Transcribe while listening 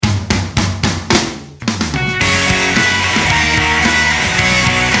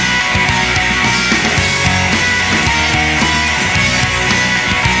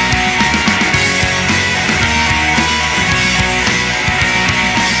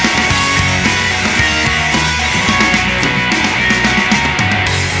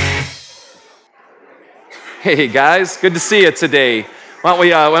Hey guys, good to see you today. Why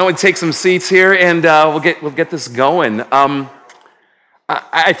don't we take some seats here and we'll get this going.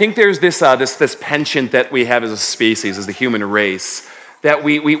 I think there's this penchant that we have as a species, as the human race, that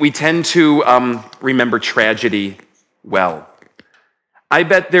we tend to remember tragedy well. I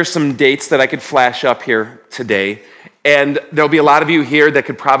bet there's some dates that I could flash up here today, and there'll be a lot of you here that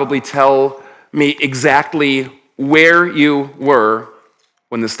could probably tell me exactly where you were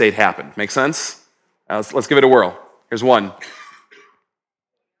when this date happened. Make sense? Let's give it a whirl. Here's one.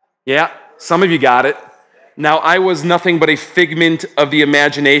 Yeah, some of you got it. Now, I was nothing but a figment of the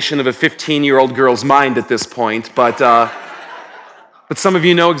imagination of a 15-year-old girl's mind at this point, but some of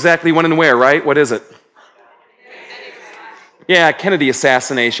you know exactly when and where, right? What is it? Yeah, Kennedy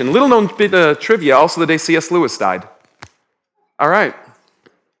assassination. Little known bit of trivia, also the day C.S. Lewis died. All right.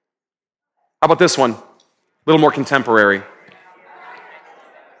 How about this one? A little more contemporary.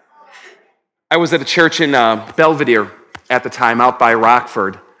 I was at a church in Belvedere at the time, out by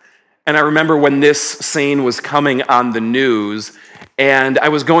Rockford. And I remember when this scene was coming on the news, and I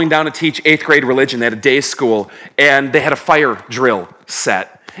was going down to teach 8th grade religion at a day school, and they had a fire drill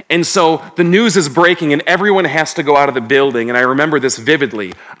set. And so the news is breaking, and everyone has to go out of the building, and I remember this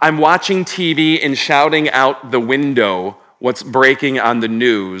vividly. I'm watching TV and shouting out the window what's breaking on the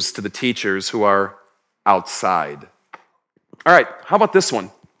news to the teachers who are outside. All right, how about this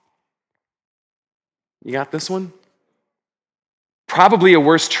one? You got this one? Probably a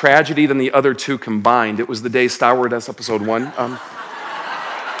worse tragedy than the other two combined. It was the day Star Wars Episode 1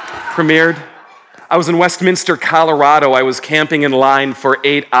 premiered. I was in Westminster, Colorado. I was camping in line for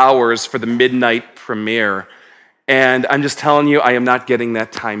 8 hours for the midnight premiere. And I'm just telling you, I am not getting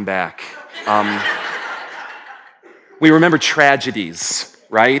that time back. We remember tragedies,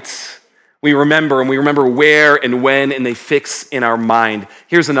 right? We remember where and when, and they fix in our mind.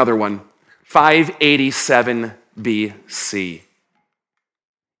 Here's another one. 587 BC.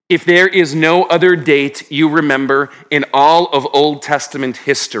 If there is no other date you remember in all of Old Testament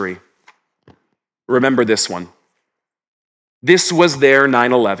history, remember this one. This was their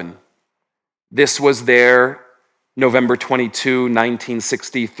 9/11. This was their November 22,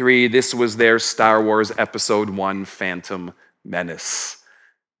 1963. This was their Star Wars Episode 1 Phantom Menace.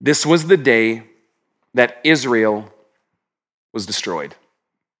 This was the day that Israel was destroyed.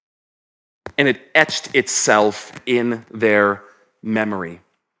 And it etched itself in their memory.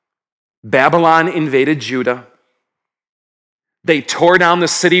 Babylon invaded Judah. They tore down the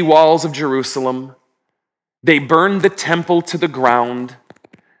city walls of Jerusalem. They burned the temple to the ground.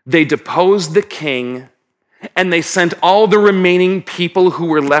 They deposed the king. And they sent all the remaining people who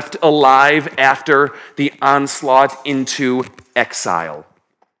were left alive after the onslaught into exile.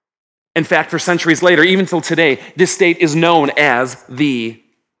 In fact, for centuries later, even till today, this state is known as the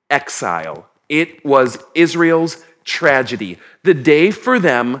exile. It was Israel's tragedy. The day for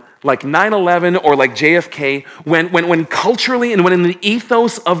them, like 9/11 or like JFK, when culturally and when in the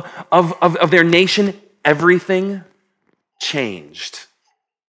ethos of their nation, everything changed.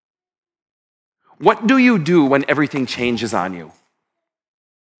 What do you do when everything changes on you?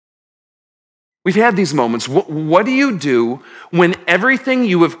 We've had these moments. What do you do when everything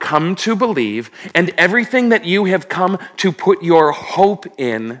you have come to believe and everything that you have come to put your hope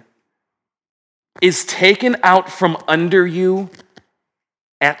in is taken out from under you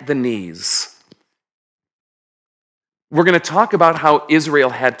at the knees? We're going to talk about how Israel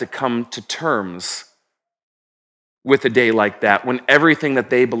had to come to terms with a day like that when everything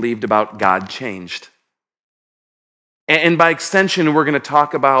that they believed about God changed. And by extension, we're going to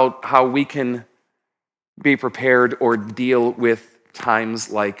talk about how we can be prepared or deal with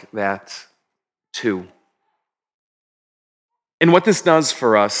times like that too. And what this does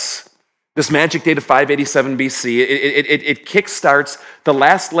for us, this magic date of 587 BC, it kickstarts the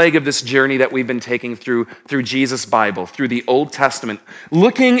last leg of this journey that we've been taking through Jesus' Bible, through the Old Testament,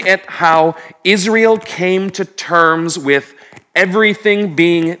 looking at how Israel came to terms with everything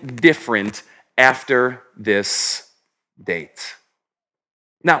being different after this date.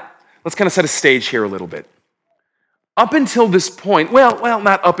 Now, let's kind of set a stage here a little bit. Up until this point, well,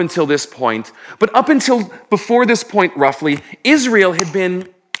 not up until this point, but up until before this point roughly, Israel had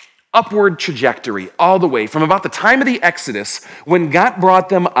been upward trajectory all the way from about the time of the Exodus when God brought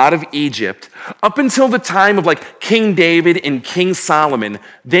them out of Egypt up until the time of like King David and King Solomon.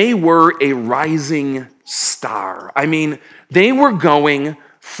 They were a rising star. I mean, they were going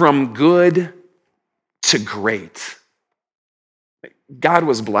from good to great. God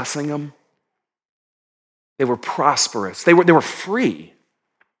was blessing them. They were prosperous. They were free.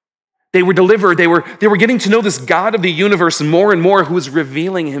 They were delivered. They were getting to know this God of the universe more and more, who was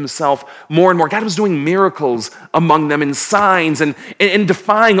revealing himself more and more. God was doing miracles among them and signs and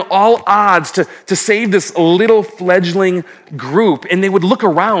defying all odds to save this little fledgling group. And they would look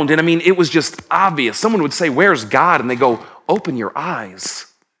around, and I mean, it was just obvious. Someone would say, "Where's God?" And they go, "Open your eyes.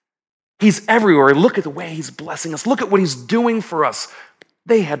 He's everywhere. Look at the way he's blessing us. Look at what he's doing for us."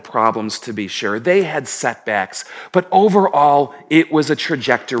 They had problems, to be sure. They had setbacks. But overall, it was a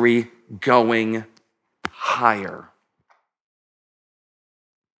trajectory going higher.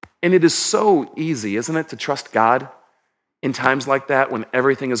 And it is so easy, isn't it, to trust God in times like that when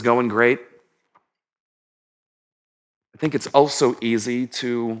everything is going great? I think it's also easy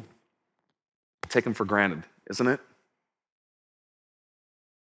to take him for granted, isn't it?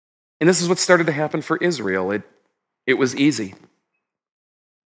 And this is what started to happen for Israel. It was easy.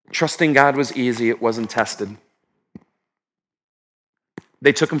 Trusting God was easy. It wasn't tested.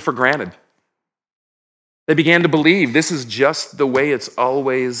 They took him for granted. They began to believe this is just the way it's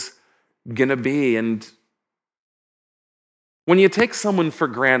always going to be. And when you take someone for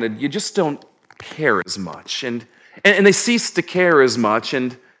granted, you just don't care as much. And they ceased to care as much.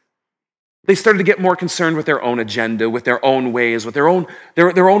 And they started to get more concerned with their own agenda, with their own ways, with their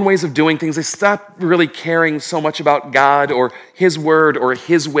own ways of doing things. They stopped really caring so much about God or his word or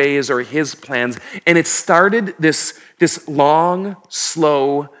his ways or his plans. And it started this long,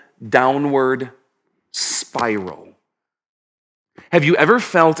 slow, downward spiral. Have you ever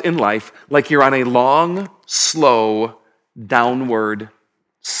felt in life like you're on a long, slow, downward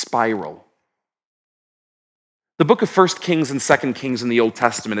spiral? The book of 1 Kings and 2 Kings in the Old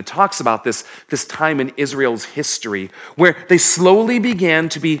Testament, it talks about this time in Israel's history where they slowly began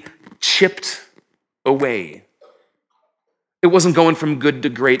to be chipped away. It wasn't going from good to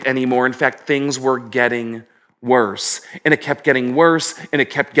great anymore. In fact, things were getting worse. And it kept getting worse, and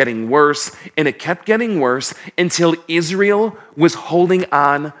it kept getting worse, and it kept getting worse until Israel was holding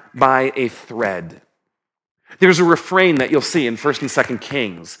on by a thread. There's a refrain that you'll see in 1 and 2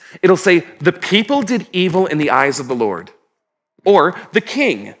 Kings. It'll say, "The people did evil in the eyes of the Lord," or "the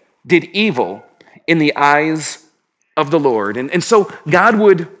king did evil in the eyes of the Lord." And so God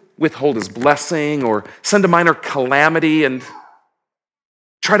would withhold his blessing or send a minor calamity and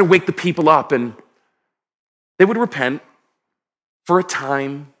try to wake the people up, and they would repent for a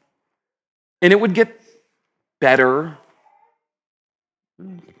time, and it would get better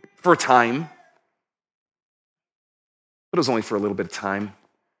for a time. But it was only for a little bit of time.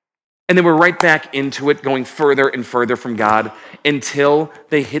 And they were right back into it, going further and further from God until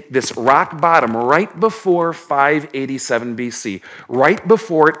they hit this rock bottom right before 587 BC, right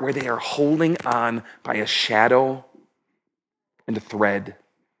before it, where they are holding on by a shadow and a thread.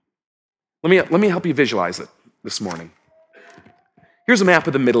 Let me help you visualize it this morning. Here's a map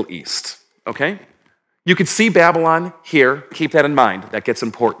of the Middle East, okay? You could see Babylon here. Keep that in mind. That gets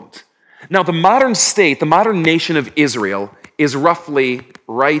important. Now, the modern state, the modern nation of Israel, is roughly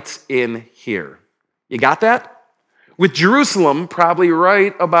right in here. You got that? With Jerusalem probably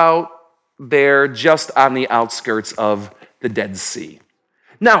right about there, just on the outskirts of the Dead Sea.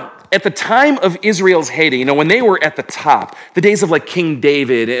 Now, at the time of Israel's heyday, when they were at the top, the days of like King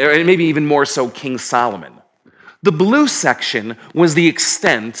David, and maybe even more so King Solomon, the blue section was the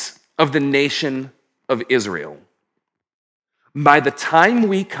extent of the nation of Israel. By the time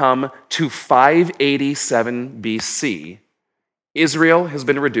we come to 587 BC, Israel has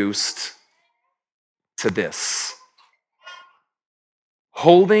been reduced to this: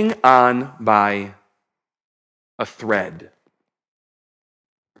 holding on by a thread.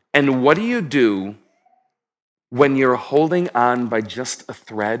 And what do you do when you're holding on by just a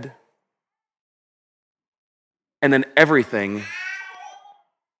thread and then everything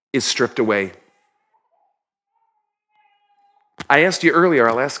is stripped away? I asked you earlier,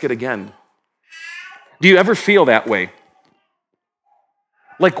 I'll ask it again. Do you ever feel that way?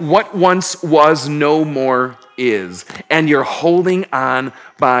 Like what once was no more is, and you're holding on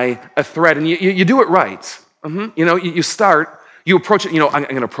by a thread, and you do it right. You start, you approach it, I'm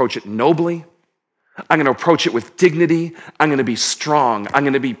going to approach it nobly. I'm going to approach it with dignity. I'm going to be strong. I'm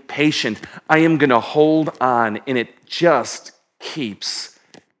going to be patient. I am going to hold on, and it just keeps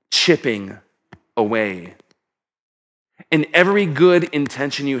chipping away. And every good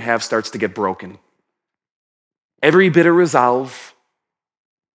intention you have starts to get broken. Every bit of resolve,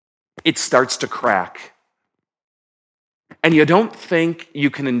 it starts to crack. And you don't think you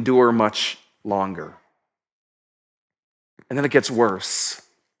can endure much longer. And then it gets worse.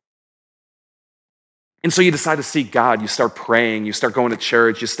 And so you decide to seek God. You start praying. You start going to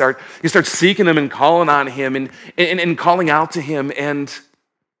church. You start seeking him and calling on him and calling out to him. And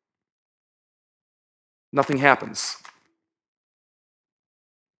Nothing happens.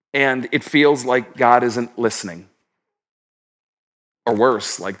 And it feels like God isn't listening. Or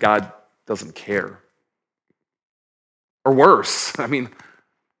worse, like God doesn't care. Or worse,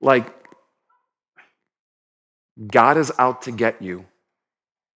 like God is out to get you.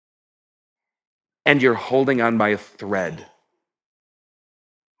 And you're holding on by a thread.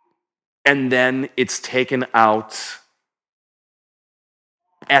 And then it's taken out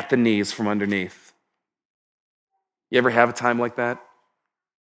at the knees from underneath. You ever have a time like that?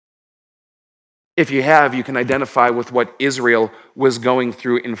 If you have, you can identify with what Israel was going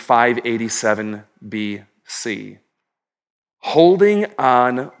through in 587 BC. Holding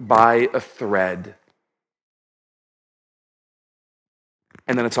on by a thread.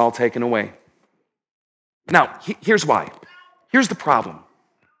 And then it's all taken away. Now, here's why. Here's the problem.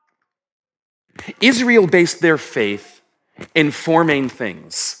 Israel based their faith in four main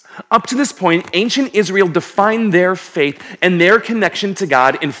things. Up to this point, ancient Israel defined their faith and their connection to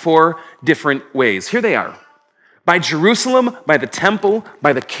God in four different ways. Here they are. By Jerusalem, by the temple,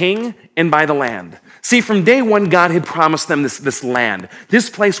 by the king, and by the land. See, from day one, God had promised them this land, this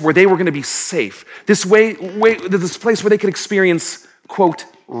place where they were going to be safe, this place where they could experience, quote,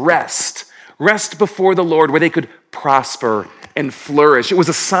 rest before the Lord, where they could prosper and flourish. It was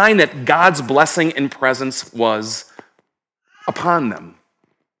a sign that God's blessing and presence was upon them.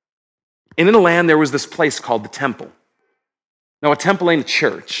 And in the land, there was this place called the temple. Now, a temple ain't a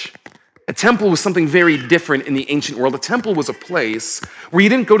church. A temple was something very different in the ancient world. A temple was a place where you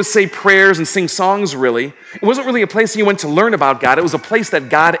didn't go to say prayers and sing songs, really. It wasn't really a place you went to learn about God. It was a place that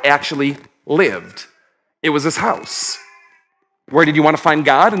God actually lived. It was his house. Where did you want to find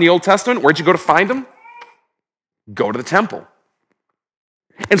God in the Old Testament? Where'd you go to find him? Go to the temple.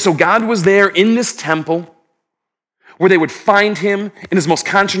 And so God was there in this temple where they would find him in his most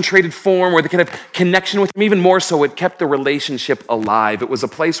concentrated form, where they could have connection with him. Even more so, it kept the relationship alive. It was a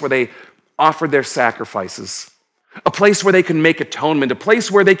place where they offered their sacrifices, a place where they could make atonement, a place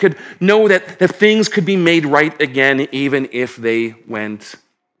where they could know that things could be made right again, even if they went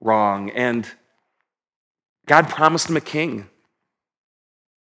wrong. And God promised them a king,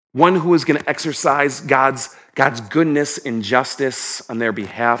 one who was going to exercise God's goodness and justice on their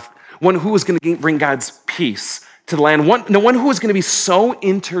behalf, one who was going to bring God's peace to the land, one who was going to be so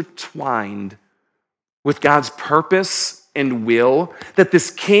intertwined with God's purpose and will that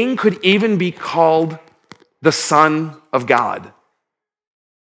this king could even be called the Son of God.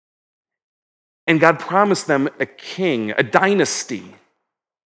 And God promised them a king, a dynasty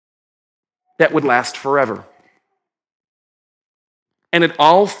that would last forever. And it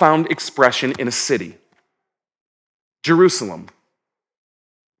all found expression in a city, Jerusalem.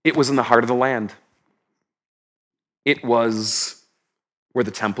 It was in the heart of the land. It was where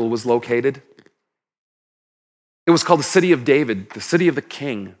the temple was located. It was called the city of David, the city of the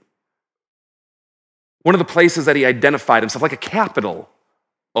king. One of the places that he identified himself, like a capital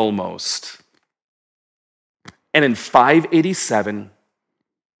almost. And in 587,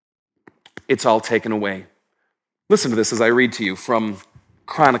 it's all taken away. Listen to this as I read to you from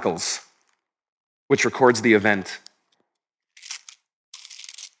Chronicles, which records the event.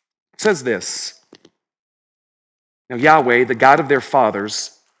 It says this: Now Yahweh, the God of their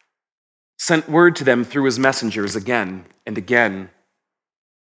fathers, sent word to them through his messengers again and again,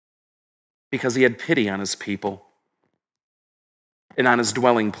 because he had pity on his people and on his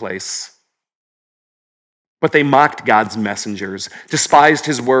dwelling place. But they mocked God's messengers, despised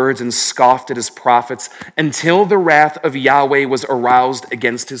his words, and scoffed at his prophets until the wrath of Yahweh was aroused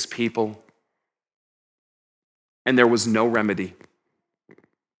against his people, and there was no remedy.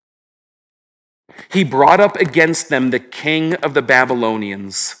 He brought up against them the king of the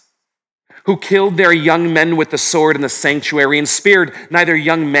Babylonians, who killed their young men with the sword in the sanctuary and spared neither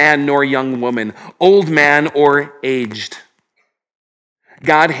young man nor young woman, old man or aged.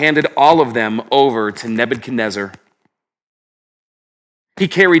 God handed all of them over to Nebuchadnezzar. He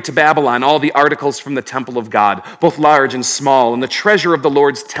carried to Babylon all the articles from the temple of God, both large and small, and the treasure of the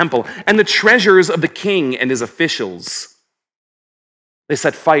Lord's temple, and the treasures of the king and his officials. They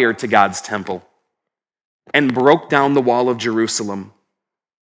set fire to God's temple and broke down the wall of Jerusalem.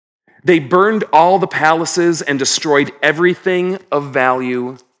 They burned all the palaces and destroyed everything of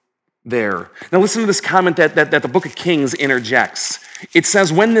value there. Now listen to this comment that the book of Kings interjects. It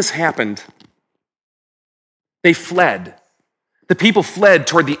says, when this happened, they fled. The people fled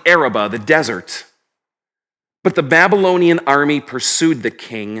toward the Arabah, the desert. But the Babylonian army pursued the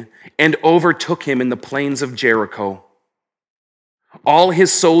king and overtook him in the plains of Jericho. All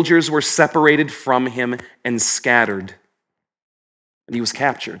his soldiers were separated from him and scattered, and he was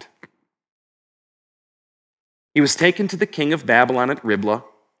captured. He was taken to the king of Babylon at Riblah,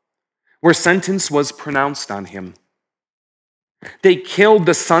 where sentence was pronounced on him. They killed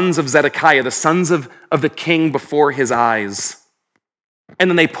the sons of Zedekiah, the sons of the king before his eyes. And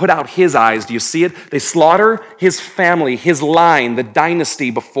then they put out his eyes. Do you see it? They slaughter his family, his line, the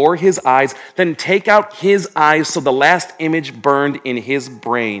dynasty before his eyes, then take out his eyes so the last image burned in his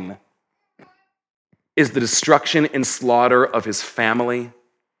brain is the destruction and slaughter of his family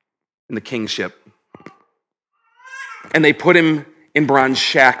and the kingship. And they put him in bronze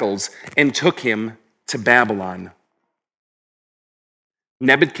shackles and took him to Babylon.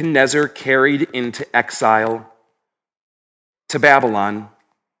 Nebuchadnezzar carried into exile to Babylon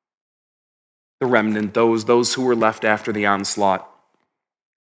the remnant, those who were left after the onslaught,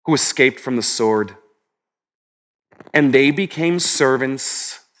 who escaped from the sword. And they became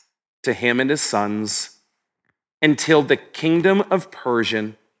servants to him and his sons until the kingdom of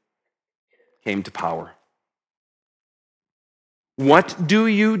Persia came to power. What do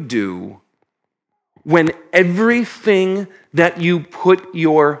you do when everything that you put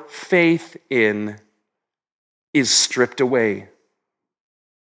your faith in is stripped away?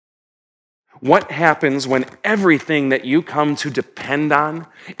 What happens when everything that you come to depend on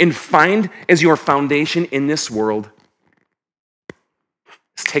and find as your foundation in this world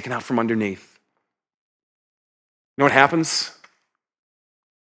is taken out from underneath? You know what happens?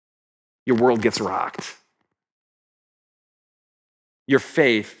 Your world gets rocked. Your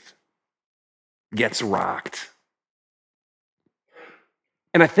faith gets rocked.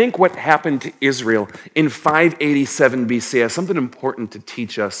 And I think what happened to Israel in 587 BC has something important to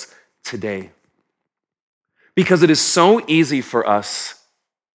teach us today. Because it is so easy for us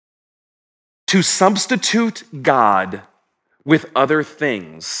to substitute God with other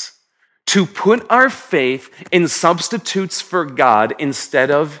things, to put our faith in substitutes for God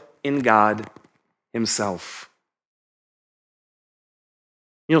instead of in God himself.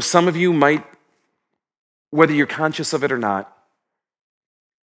 You know, some of you might, whether you're conscious of it or not,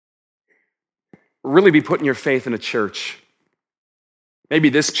 really be putting your faith in a church. Maybe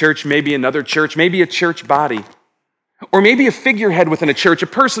this church, maybe another church, maybe a church body, or maybe a figurehead within a church, a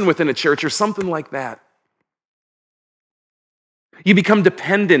person within a church, or something like that. You become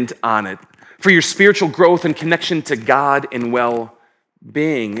dependent on it for your spiritual growth and connection to God and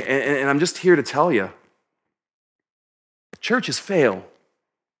well-being. And I'm just here to tell you, churches fail.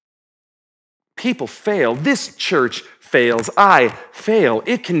 People fail. This church fails. I fail.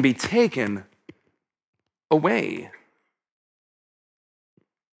 It can be taken away.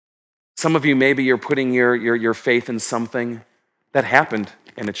 Some of you, maybe you're putting your faith in something that happened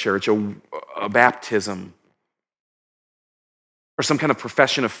in a church, a baptism, or some kind of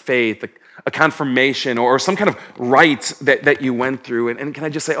profession of faith, a confirmation, or some kind of rite that you went through. And can I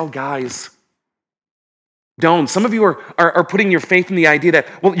just say, oh, guys, don't. Some of you are putting your faith in the idea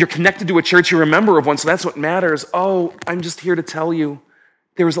that, well, you're connected to a church, you're a member of one, so that's what matters. Oh, I'm just here to tell you,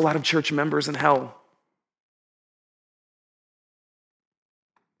 there was a lot of church members in hell.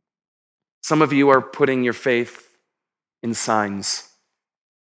 Some of you are putting your faith in signs.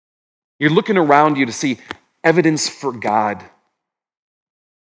 You're looking around you to see evidence for God.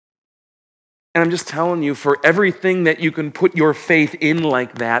 And I'm just telling you, for everything that you can put your faith in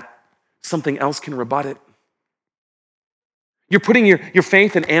like that, something else can rebut it. You're putting your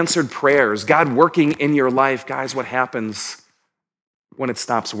faith in answered prayers, God working in your life. Guys, what happens when it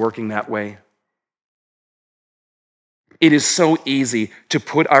stops working that way? It is so easy to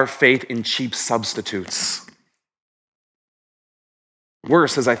put our faith in cheap substitutes.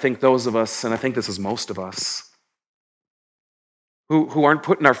 Worse is, I think, those of us, and I think this is most of us, who aren't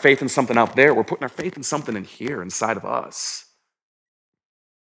putting our faith in something out there. We're putting our faith in something in here, inside of us.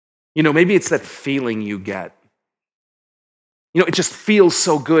 You know, maybe it's that feeling you get. You know, it just feels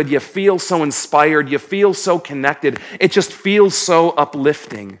so good. You feel so inspired. You feel so connected. It just feels so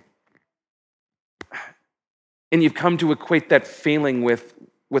uplifting. And you've come to equate that feeling with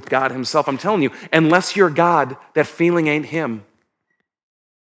God himself. I'm telling you, unless you're God, that feeling ain't him.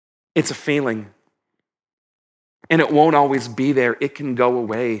 It's a feeling. And it won't always be there. It can go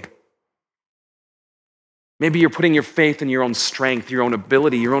away. Maybe you're putting your faith in your own strength, your own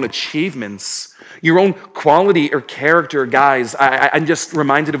ability, your own achievements, your own quality or character. Guys, I'm just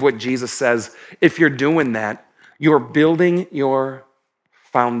reminded of what Jesus says. If you're doing that, you're building your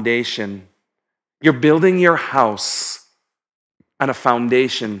foundation. You're building your house on a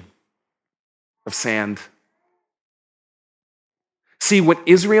foundation of sand. See, what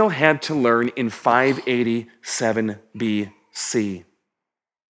Israel had to learn in 587 BC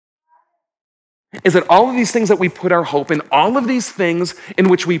is that all of these things that we put our hope in, all of these things in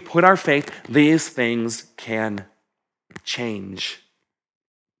which we put our faith, these things can change.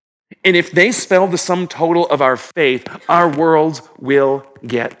 And if they spell the sum total of our faith, our world will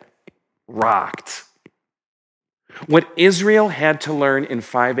get rocked. What Israel had to learn in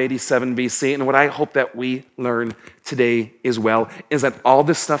 587 BC, and what I hope that we learn today as well, is that all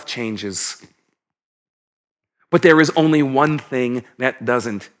this stuff changes. But there is only one thing that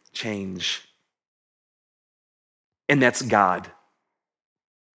doesn't change, and that's God.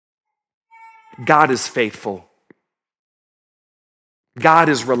 God is faithful. God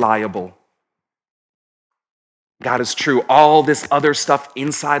is reliable. God is true. All this other stuff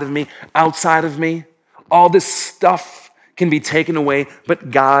inside of me, outside of me, all this stuff can be taken away,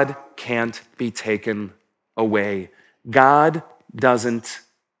 but God can't be taken away. God doesn't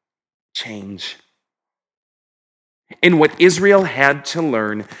change. And what Israel had to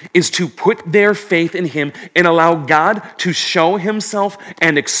learn is to put their faith in him and allow God to show himself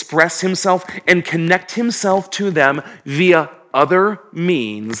and express himself and connect himself to them via other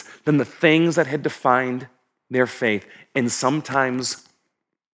means than the things that had defined their faith. And sometimes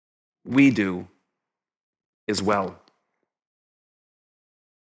we do as well.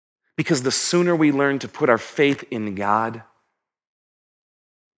 Because the sooner we learn to put our faith in God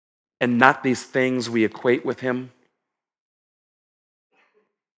and not these things we equate with him,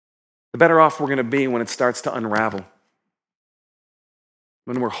 the better off we're going to be when it starts to unravel,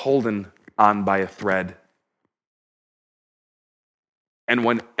 when we're holding on by a thread, and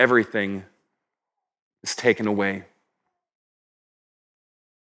when everything is taken away.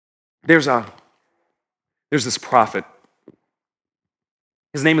 There's this prophet.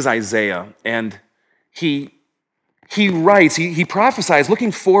 His name is Isaiah, and he writes, he prophesies,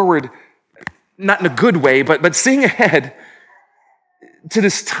 looking forward, not in a good way, but seeing ahead to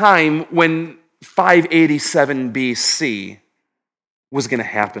this time when 587 BC was going to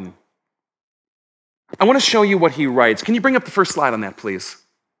happen. I want to show you what he writes. Can you bring up the first slide on that, please?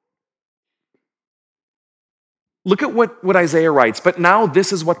 Look at what Isaiah writes. But now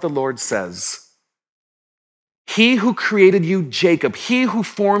this is what the Lord says. He who created you, Jacob, he who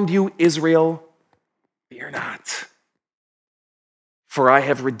formed you, Israel, fear not, for I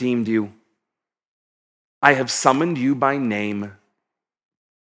have redeemed you. I have summoned you by name.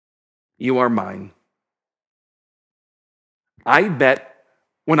 You are mine. I bet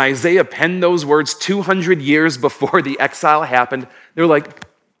when Isaiah penned those words 200 years before the exile happened, they're like,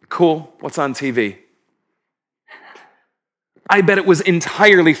 cool, what's on TV? I bet it was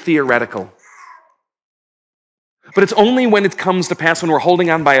entirely theoretical. But it's only when it comes to pass, when we're holding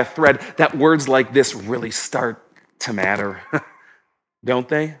on by a thread, that words like this really start to matter. Don't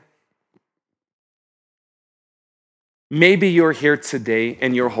they? Maybe you're here today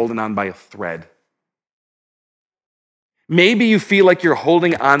and you're holding on by a thread. Maybe you feel like you're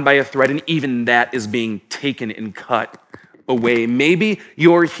holding on by a thread and even that is being taken and cut away. Maybe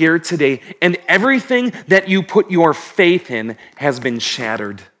you're here today and everything that you put your faith in has been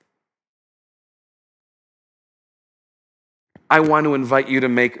shattered. I want to invite you to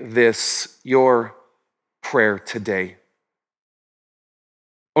make this your prayer today.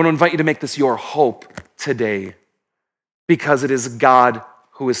 I want to invite you to make this your hope today, because it is God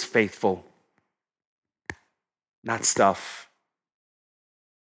who is faithful, not stuff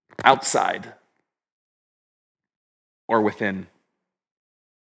outside or within.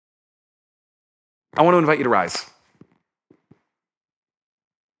 I want to invite you to rise.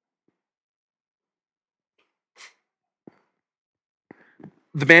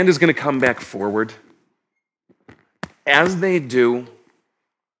 The band is going to come back forward. As they do,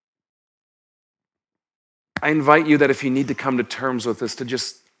 I invite you that if you need to come to terms with this, to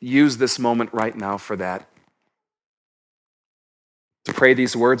just use this moment right now for that. To pray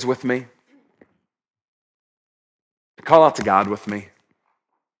these words with me. To call out to God with me.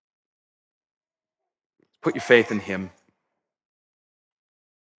 Put your faith in him.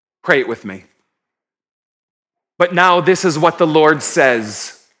 Pray it with me. But now this is what the Lord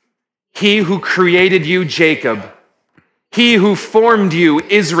says. He who created you, Jacob, he who formed you,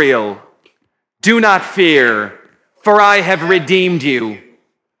 Israel, do not fear, for I have redeemed you.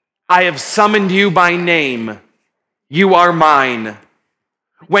 I have summoned you by name. You are mine.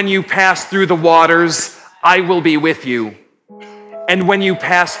 When you pass through the waters, I will be with you. And when you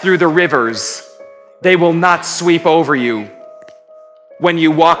pass through the rivers, they will not sweep over you. When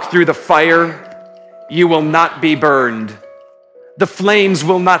you walk through the fire, you will not be burned. The flames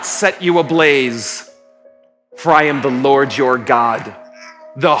will not set you ablaze. For I am the Lord your God,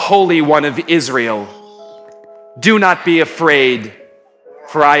 the Holy One of Israel. Do not be afraid,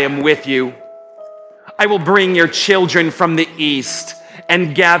 for I am with you. I will bring your children from the east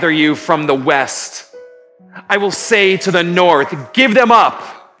and gather you from the west. I will say to the north, give them up,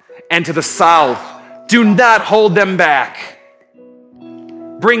 and to the south, do not hold them back.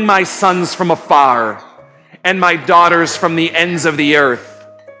 Bring my sons from afar and my daughters from the ends of the earth.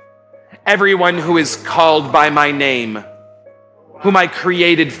 Everyone who is called by my name, whom I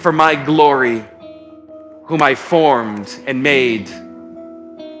created for my glory, whom I formed and made.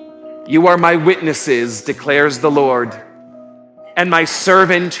 You are my witnesses, declares the Lord, and my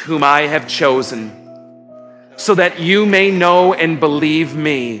servant whom I have chosen, so that you may know and believe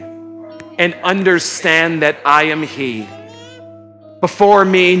me and understand that I am He. Before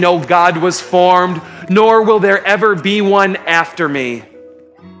me, no God was formed, nor will there ever be one after me.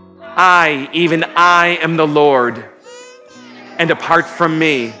 I, even I, am the Lord, and apart from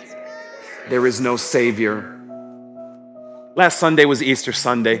me, there is no Savior. Last Sunday was Easter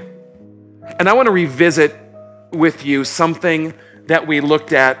Sunday, and I want to revisit with you something that we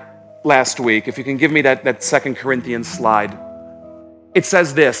looked at last week. If you can give me that 2 Corinthians slide. It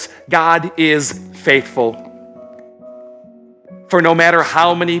says this: God is faithful. For no matter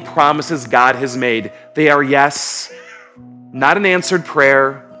how many promises God has made, they are yes, not in answered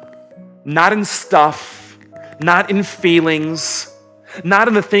prayer, not in stuff, not in feelings, not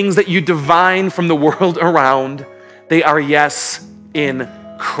in the things that you divine from the world around. They are yes in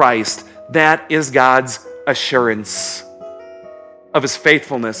Christ. That is God's assurance of His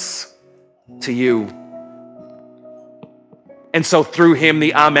faithfulness to you. And so through Him,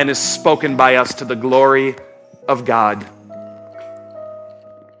 the Amen is spoken by us to the glory of God.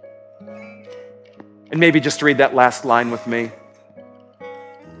 And maybe just read that last line with me.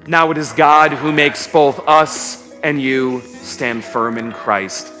 Now it is God who makes both us and you stand firm in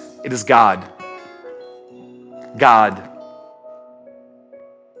Christ. It is God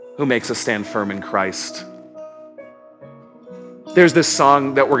who makes us stand firm in Christ. There's this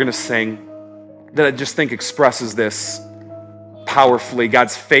song that we're going to sing that I just think expresses this powerfully,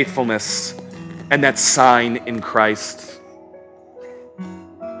 God's faithfulness and that sign in Christ.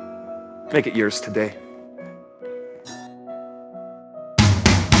 Make it yours today.